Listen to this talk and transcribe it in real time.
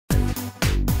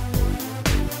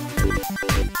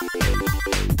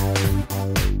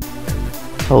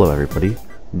Hello everybody,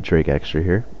 DrakeXtra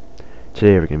here.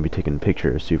 Today we're going to be taking a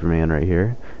picture of Superman right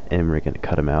here, and we're going to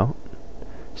cut him out.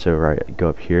 So go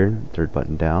up here, third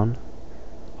button down,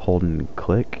 hold and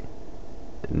click,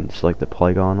 and select the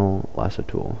polygonal lasso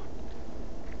tool.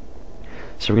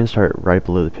 So we're going to start right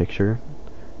below the picture,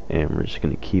 and we're just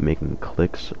going to keep making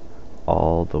clicks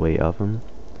all the way up him.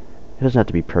 It doesn't have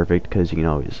to be perfect because you can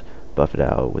always buff it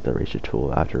out with the eraser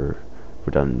tool after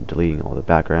we're done deleting all the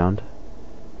background.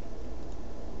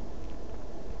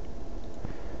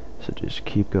 So just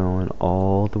keep going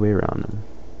all the way around them.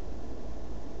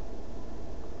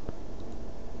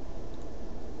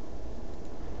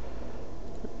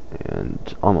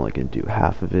 And I'm only going to do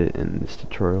half of it in this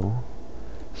tutorial,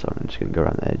 so I'm just going to go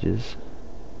around the edges.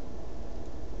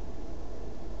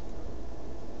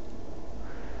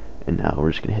 And now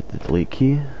we're just going to hit the delete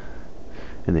key,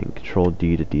 and then Control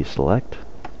D to deselect.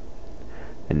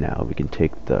 And now we can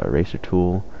take the eraser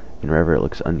tool, and wherever it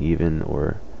looks uneven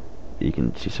or you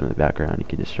can see some of the background, you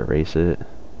can just erase it.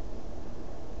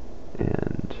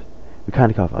 And we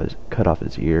kind of cut off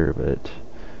his ear, but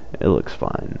it looks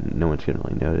fine. No one's gonna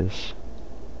really notice.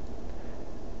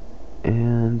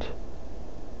 And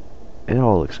it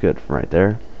all looks good from right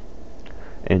there.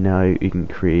 And now you can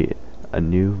create a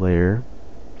new layer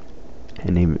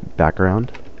and name it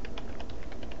background.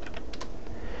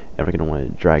 And we're gonna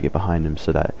want to drag it behind him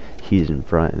so that he's in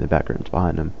front and the background's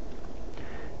behind him.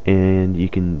 And you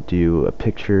can do a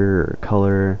picture or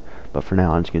color, but for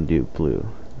now I'm just going to do blue.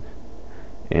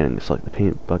 And select the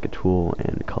paint bucket tool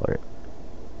and color it.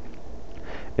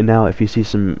 And now if you see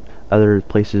some other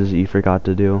places you forgot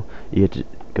to do, you have to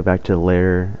go back to the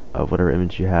layer of whatever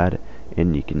image you had,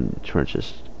 and you can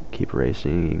just keep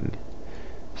erasing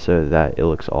so that it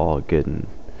looks all good.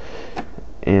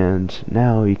 And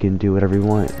now you can do whatever you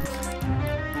want.